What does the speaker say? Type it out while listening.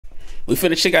We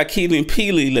finna check out Keely and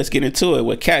Peele. Let's get into it.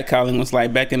 What catcalling was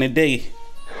like back in the day.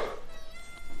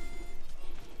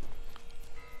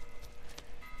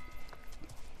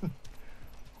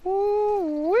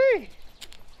 Ooh-wee.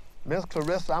 Miss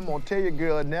Clarissa, I'm gonna tell you,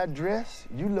 girl, in that dress,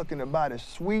 you looking about as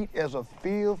sweet as a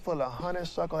field full of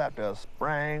honeysuckle after a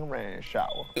spring rain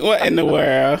shower. What in the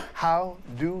world? How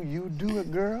do you do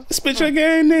it, girl? Spit your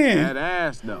game then. That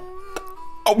ass, though.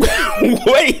 Oh,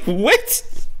 wait, what?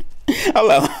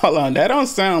 Hold on. That don't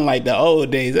sound like the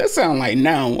old days. That sound like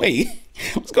now. Wait,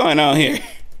 what's going on here?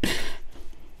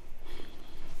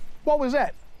 What was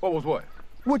that? What was what?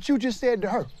 What you just said to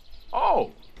her?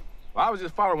 Oh, well, I was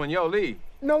just following your lead.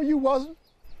 No, you wasn't.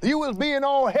 You was being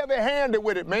all heavy-handed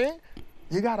with it, man.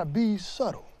 You gotta be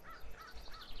subtle.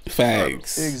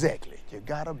 Facts. Exactly. You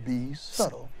gotta be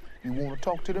subtle. You wanna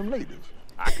talk to them ladies.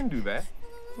 I can do that.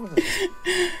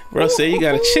 Bro said you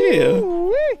gotta chill.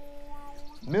 Ooh-wee.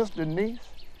 Miss Denise,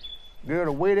 girl,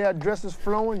 the way that dress is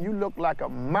flowing, you look like a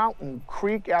mountain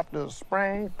creek after a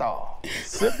spring thaw.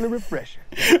 Simply refreshing.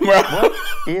 Bro. What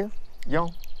is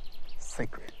your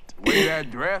secret? Way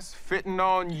that dress fitting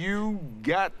on you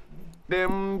got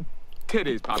them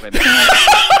titties popping.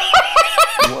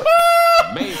 What?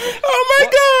 Amazing. Oh my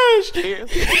gosh. Is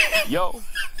your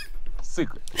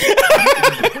secret?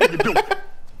 What are you doing?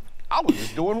 I was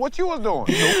just doing what you was doing.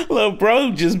 Look,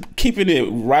 bro, just keeping it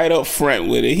right up front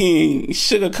with it. He ain't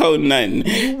sugarcoating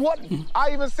nothing. What?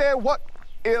 I even said, what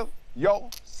is your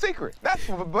secret? That's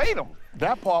verbatim.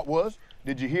 That part was,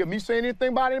 did you hear me say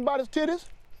anything about anybody's titties?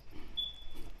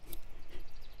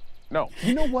 No.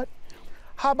 You know what?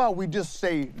 How about we just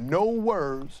say no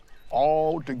words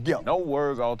all together? No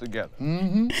words altogether.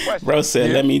 Mm-hmm. Question. Bro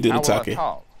said, let me do the How will I talking.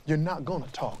 talk? You're not gonna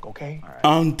talk, okay? All right.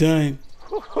 I'm done.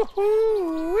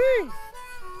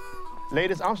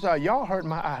 Ladies, I'm sorry, y'all hurt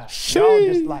my eyes. Sheesh. Y'all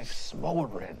just like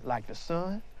smoldering like the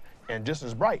sun and just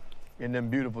as bright in them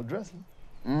beautiful dresses.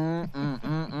 Bro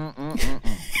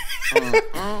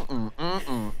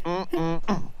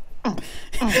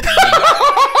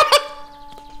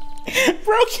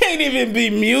can't even be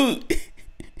mute.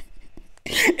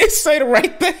 It say the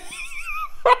right thing.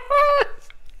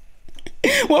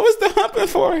 What was the humping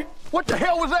for? What the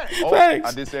hell was that? Oh, Thanks.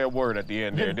 I did say a word at the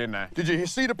end there, didn't I? Did you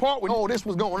see the part when all this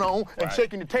was going on and Right.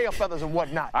 shaking the tail feathers and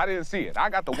whatnot? I didn't see it. I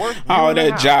got the worst. All view in the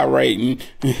that house. gyrating.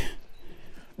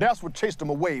 That's what chased them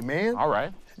away, man. All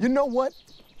right. You know what?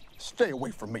 Stay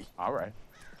away from me. All right.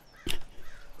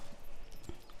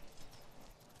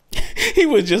 He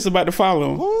was just about to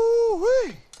follow him.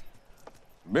 Ooh-wee.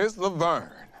 Miss Laverne,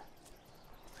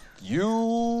 you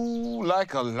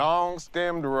like a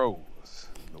long-stemmed rose.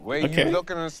 The way Okay. you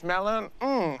looking and smelling,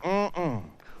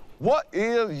 What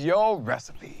is your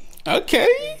recipe? Okay.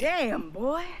 Damn,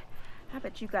 boy. I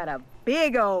bet you got a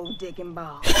big old dick and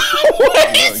ball. I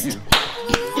love you.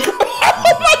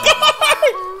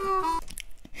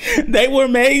 They were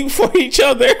made for each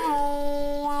other.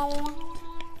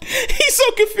 He's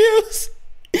so confused.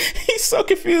 He's so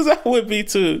confused. I would be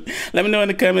too. Let me know in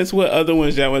the comments what other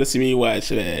ones y'all want to see me watch,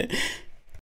 man.